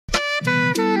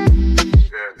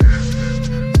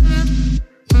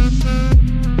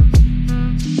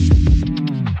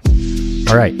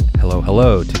All right,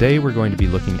 hello. Today we're going to be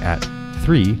looking at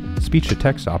 3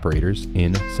 speech-to-text operators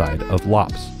inside of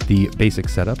LOPs. The basic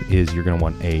setup is you're going to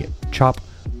want a chop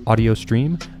audio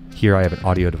stream. Here I have an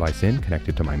audio device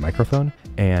connected to my microphone,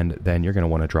 and then you're going to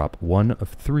want to drop one of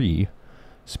 3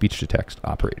 speech-to-text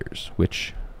operators,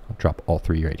 which I'll drop all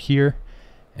 3 right here,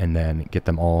 and then get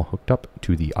them all hooked up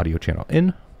to the audio channel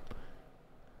in.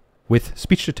 With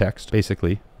speech-to-text,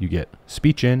 basically, you get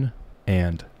speech in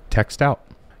and text out.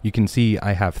 You can see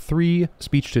I have 3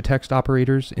 speech-to-text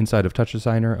operators inside of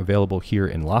TouchDesigner available here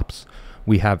in LOPs.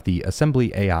 We have the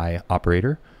assembly AI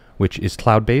operator, which is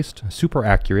cloud-based, super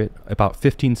accurate, about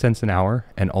 15 cents an hour,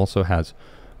 and also has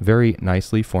very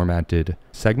nicely formatted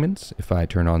segments. If I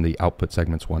turn on the output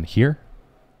segments one here,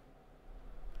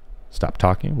 stop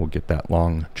talking, we'll get that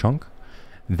long chunk.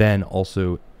 Then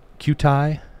also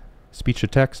Kyutai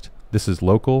speech-to-text. This is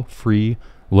local, free,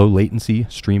 low latency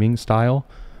streaming style.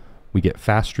 We get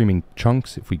fast streaming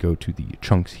chunks. If we go to the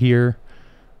chunks here,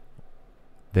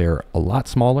 they're a lot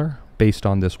smaller based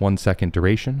on this 1 second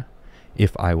duration.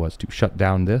 If I was to shut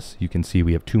down this, you can see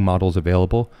we have 2 models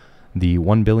available. The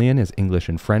 1 billion is English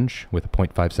and French with a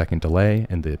 0.5 second delay,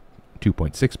 and the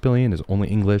 2.6 billion is only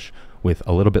English with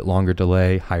a little bit longer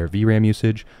delay, higher VRAM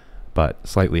usage, but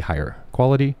slightly higher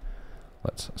quality.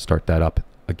 Let's start that up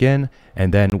again.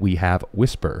 And then we have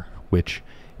Whisper, which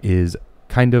is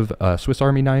kind of a Swiss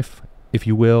Army knife, if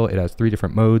you will. It has 3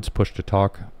 different modes, push to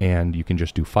talk, and you can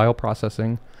just do file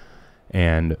processing.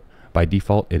 And by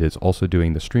default, it is also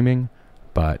doing the streaming.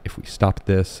 But if we stop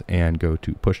this and go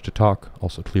to push to talk,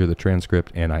 also clear the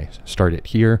transcript, and I start it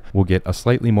here, we'll get a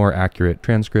slightly more accurate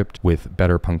transcript with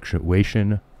better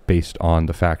punctuation based on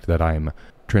the fact that I'm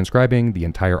transcribing the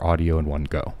entire audio in one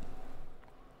go.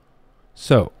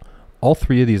 So all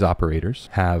 3 of these operators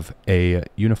have a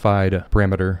unified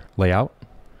parameter layout.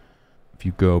 If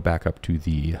you go back up to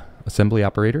the assembly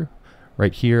operator,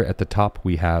 right here at the top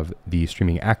we have the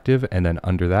streaming active, and then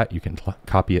under that you can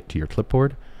copy it to your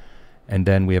clipboard. And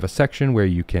then we have a section where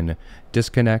you can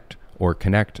disconnect or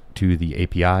connect to the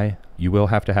API. You will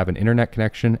have to have an internet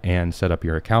connection and set up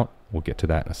your account. We'll get to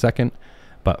that in a second.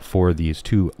 But for these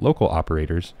 2 local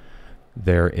operators,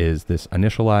 there is this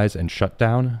initialize and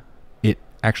shutdown. It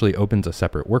actually opens a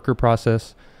separate worker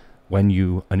process. When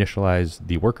you initialize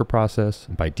the worker process,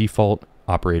 by default,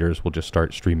 operators will just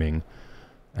start streaming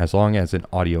as long as an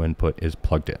audio input is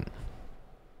plugged in.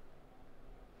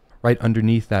 Right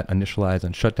underneath that initialize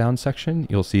and shutdown section,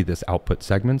 you'll see this output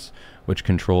segments, which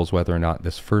controls whether or not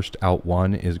this first out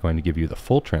one is going to give you the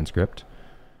full transcript.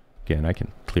 Again, I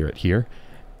can clear it here,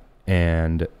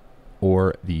 and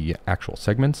or the actual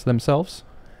segments themselves.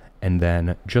 And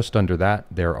then just under that,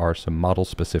 there are some model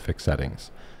specific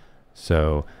settings.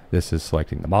 So this is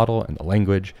selecting the model and the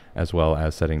language, as well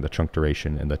as setting the chunk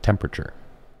duration and the temperature.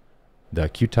 The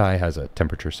Kyutai has a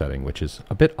temperature setting, which is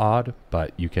a bit odd,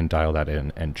 but you can dial that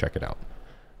in and check it out.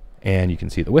 And you can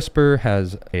see the Whisper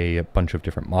has a bunch of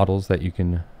different models that you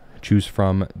can choose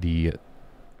from. The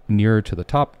nearer to the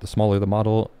top, the smaller the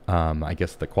model, I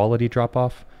guess the quality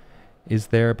drop-off is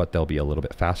there, but they'll be a little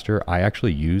bit faster. I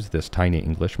actually use this tiny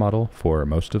English model for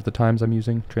most of the times I'm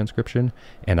using transcription,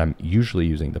 and I'm usually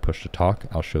using the push to talk.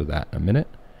 I'll show that in a minute.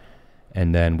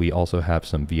 And then we also have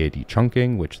some VAD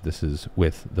chunking, which this is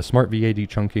with the smart VAD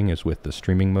chunking is with the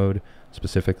streaming mode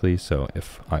specifically. So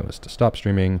if I was to stop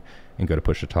streaming and go to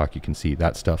push to talk, you can see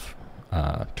that stuff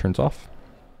turns off.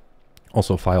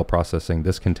 Also file processing.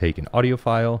 This can take an audio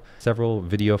file, several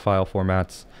video file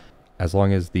formats. As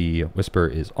long as the Whisper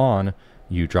is on,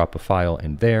 you drop a file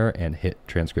in there and hit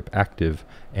transcript active,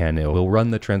 and it will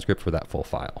run the transcript for that full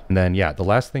file. And then, yeah, the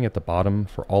last thing at the bottom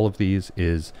for all of these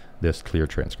is this clear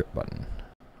transcript button.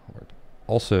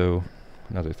 Also,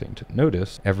 another thing to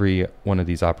notice, every one of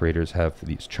these operators have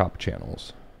these chop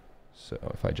channels. So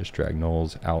if I just drag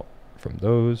nulls out from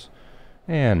those,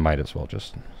 and might as well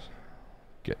just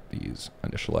get these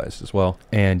initialized as well,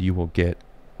 and you will get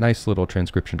nice little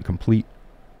transcription complete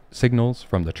signals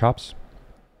from the chops.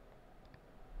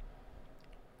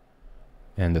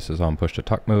 And this is on push to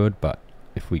talk mode, but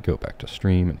if we go back to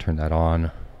stream and turn that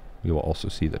on, we will also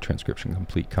see the transcription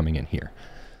complete coming in here.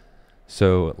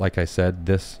 So like I said,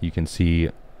 this, you can see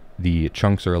the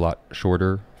chunks are a lot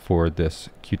shorter for this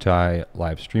Kyutai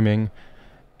live streaming,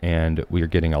 and we are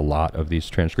getting a lot of these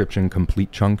transcription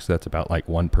complete chunks. That's about like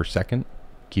 1 per second.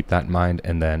 Keep that in mind.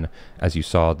 And then as you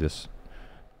saw, this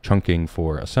chunking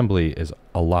for assembly is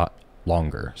a lot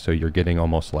longer, so you're getting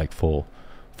almost like full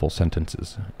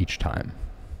sentences each time.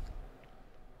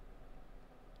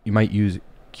 You might use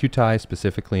Kyutai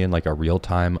specifically in like a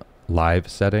real-time live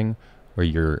setting where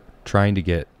you're trying to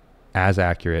get as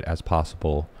accurate as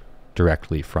possible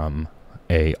directly from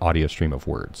a audio stream of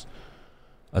words.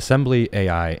 Assembly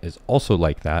AI is also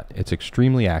like that. It's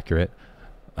extremely accurate.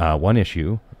 One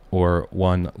issue or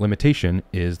one limitation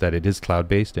is that it is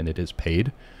cloud-based and it is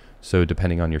paid. So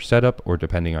depending on your setup or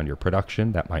depending on your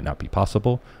production, that might not be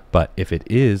possible. But if it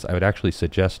is, I would actually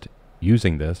suggest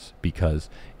using this because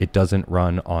it doesn't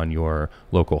run on your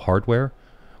local hardware,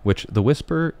 which the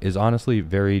Whisper is honestly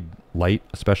very light,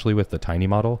 especially with the tiny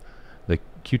model. The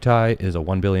Kyutai is a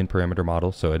 1 billion parameter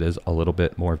model, so it is a little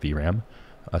bit more VRAM,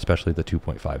 especially the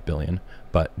 2.5 billion.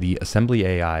 But the assembly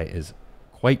AI is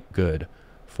quite good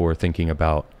for thinking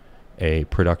about a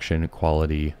production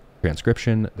quality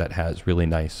transcription that has really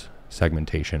nice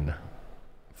segmentation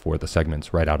for the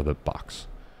segments right out of the box.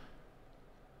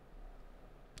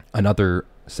 Another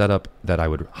setup that I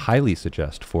would highly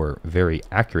suggest for very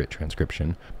accurate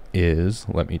transcription is,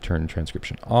 let me turn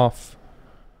transcription off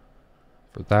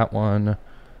for that one,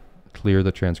 clear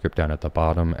the transcript down at the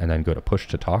bottom, and then go to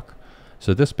push-to-talk.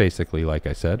 So this basically, like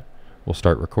I said, will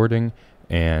start recording,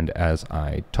 and as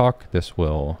I talk, this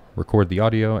will record the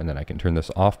audio, and then I can turn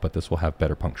this off, but this will have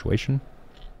better punctuation.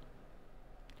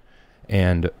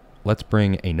 And let's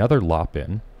bring another LOP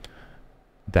in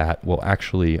that will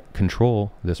actually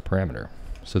control this parameter.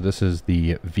 So this is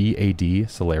the VAD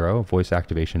silero, voice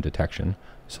activation detection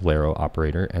silero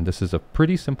operator, and this is a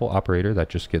pretty simple operator that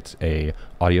just gets a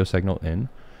audio signal in,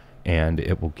 and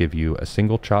it will give you a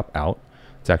single chop out.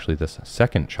 It's actually this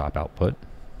second chop output,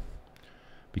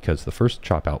 because the first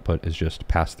chop output is just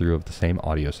pass through of the same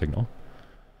audio signal.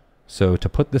 So to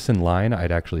put this in line,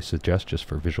 I'd actually suggest, just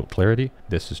for visual clarity,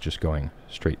 this is just going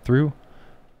straight through,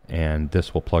 and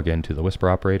this will plug into the Whisper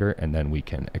operator, and then we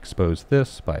can expose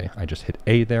this by, I just hit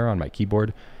A there on my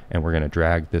keyboard, and we're going to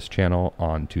drag this channel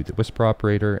onto the Whisper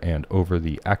operator, and over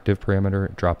the active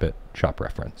parameter, drop it chop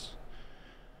reference.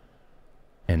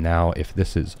 And now if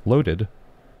this is loaded,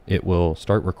 it will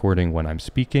start recording when I'm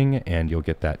speaking, and you'll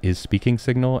get that is speaking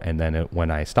signal, and then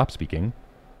when I stop speaking,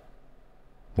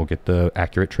 we'll get the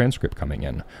accurate transcript coming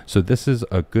in. So this is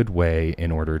a good way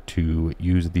in order to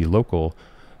use the local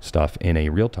stuff in a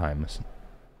real-time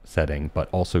setting, but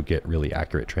also get really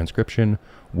accurate transcription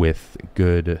with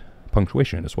good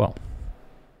punctuation as well.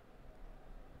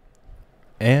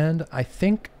 And I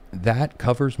think that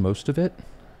covers most of it.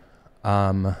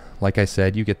 Like I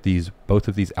said, you get both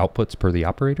of these outputs per the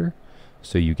operator.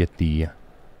 So you get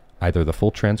either the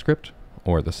full transcript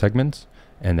or the segments,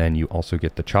 and then you also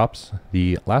get the chops.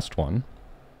 The last one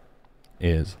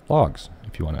is logs,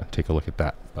 if you want to take a look at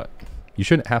that, but you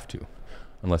shouldn't have to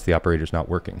unless the operator's not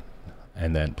working.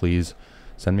 And then please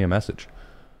send me a message.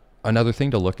 Another thing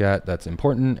to look at that's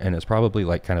important, and it's probably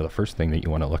like kind of the first thing that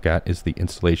you want to look at, is the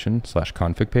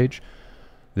installation/config page.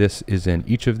 This is in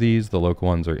each of these. The local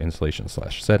ones are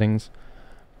installation/settings,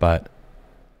 but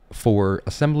for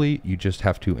assembly, you just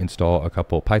have to install a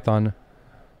couple Python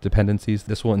dependencies.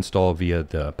 This will install via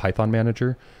the Python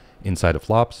manager inside of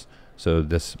LOPs. So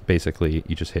this basically,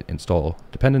 you just hit install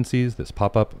dependencies. This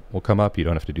pop-up will come up. You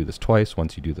don't have to do this twice.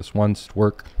 Once you do this once,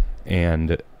 work.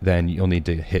 And then you'll need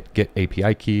to hit get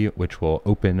API key, which will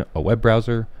open a web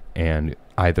browser and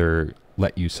either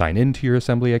let you sign into your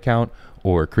assembly account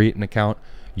or create an account.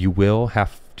 You will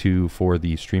have to, for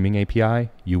the streaming API,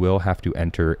 you will have to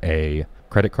enter a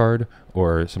credit card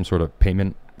or some sort of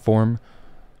payment form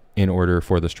in order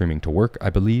for the streaming to work,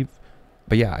 I believe.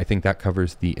 But yeah, I think that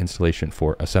covers the installation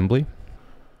for assembly.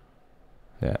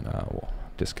 Then we'll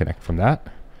disconnect from that.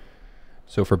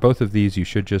 So for both of these, you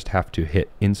should just have to hit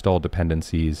install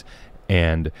dependencies,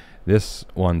 and this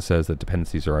one says that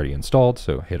dependencies are already installed,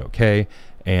 so hit OK,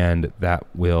 and that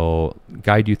will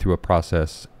guide you through a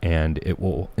process, and it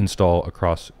will install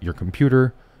across your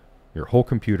computer, your whole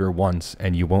computer once,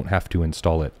 and you won't have to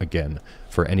install it again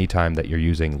for any time that you're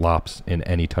using LOPs in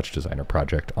any TouchDesigner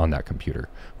project on that computer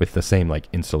with the same like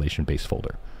installation base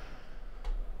folder.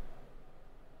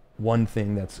 One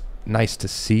thing that's nice to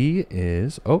see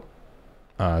is,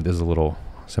 there's a little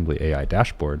assembly AI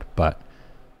dashboard, but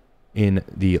in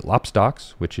the LOPs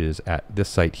docs, which is at this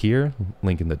site here,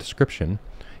 link in the description,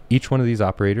 each one of these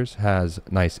operators has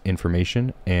nice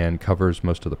information and covers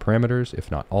most of the parameters, if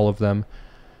not all of them.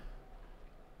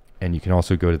 And you can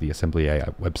also go to the Assembly AI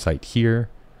website here,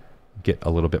 get a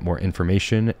little bit more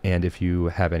information. And if you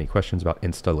have any questions about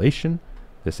installation,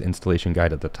 this installation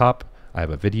guide at the top, I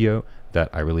have a video that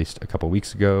I released a couple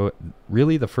weeks ago.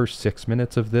 Really, the first 6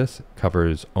 minutes of this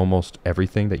covers almost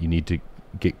everything that you need to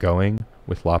get going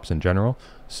with LOPs in general.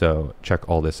 So check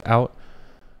all this out.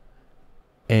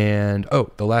 And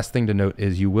the last thing to note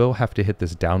is you will have to hit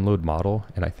this download model,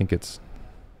 and I think it's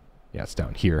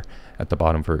down here at the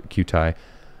bottom for Kyutai.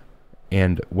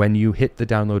 And when you hit the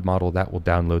download model, that will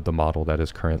download the model that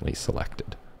is currently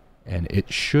selected. And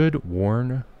it should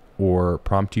warn or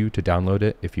prompt you to download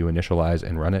it if you initialize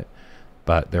and run it.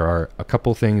 But there are a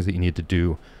couple things that you need to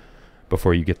do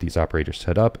before you get these operators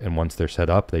set up. And once they're set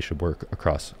up, they should work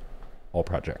across all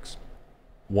projects.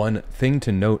 One thing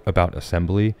to note about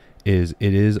assembly is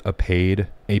it is a paid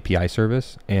API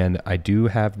service, and I do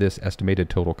have this estimated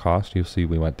total cost. You'll see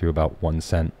we went through about 1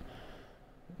 cent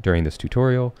during this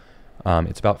tutorial.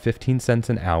 It's about 15 cents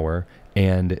an hour,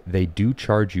 and they do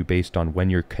charge you based on when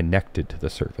you're connected to the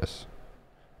service.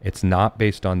 It's not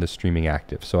based on the streaming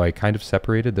active. So I kind of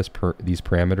separated these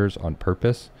parameters on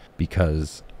purpose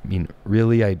because, I mean,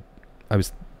 really I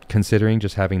was considering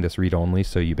just having this read only,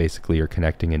 so you basically are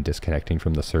connecting and disconnecting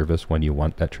from the service when you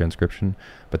want that transcription,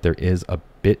 but there is a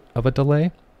bit of a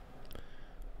delay,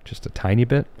 just a tiny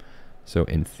bit. So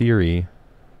in theory,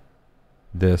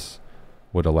 this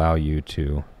would allow you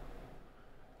to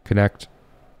connect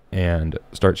and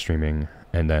start streaming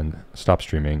and then stop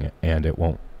streaming, and it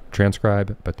won't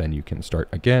transcribe, but then you can start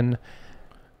again.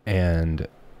 And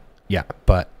yeah,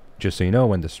 but just so you know,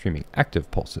 when the streaming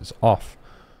active pulse is off,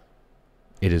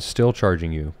 it is still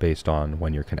charging you based on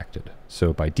when you're connected.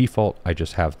 So by default, I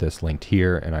just have this linked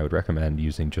here, and I would recommend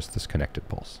using just this connected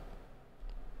pulse.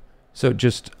 So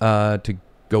just to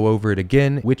go over it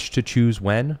again, which to choose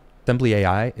when. Assembly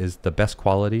AI is the best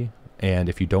quality, and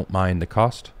if you don't mind the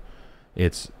cost,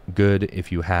 it's good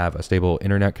if you have a stable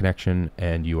internet connection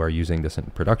and you are using this in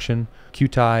production.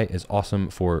 Kyutai is awesome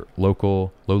for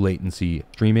local, low latency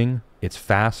streaming. It's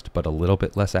fast, but a little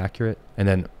bit less accurate. And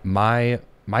then my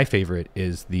favorite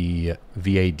is the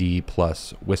VAD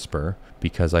plus Whisper,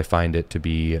 because I find it to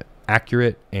be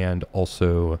accurate and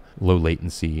also low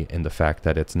latency in the fact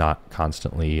that it's not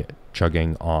constantly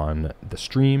chugging on the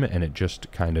stream, and it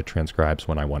just kind of transcribes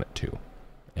when I want it to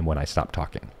and when I stop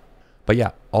talking. But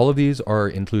yeah, all of these are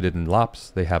included in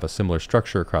LOPs. They have a similar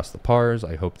structure across the pars.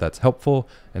 I hope that's helpful.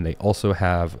 And they also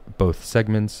have both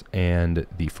segments and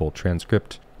the full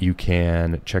transcript. You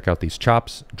can check out these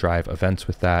chops, drive events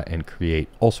with that, and create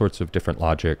all sorts of different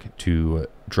logic to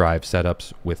drive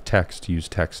setups with text, use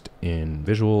text in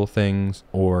visual things,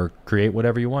 or create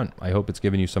whatever you want. I hope it's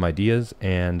given you some ideas,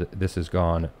 and this has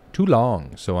gone too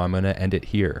long, so I'm going to end it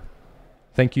here.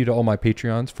 Thank you to all my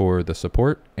Patreons for the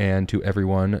support, and to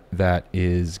everyone that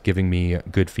is giving me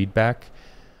good feedback,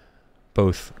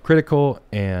 both critical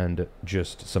and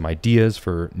just some ideas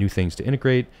for new things to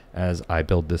integrate as I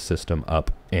build this system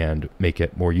up and make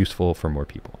it more useful for more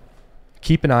people.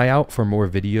 Keep an eye out for more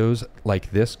videos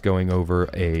like this going over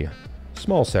a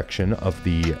small section of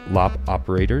the LOP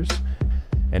operators.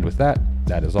 And with that,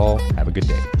 that is all. Have a good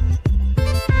day.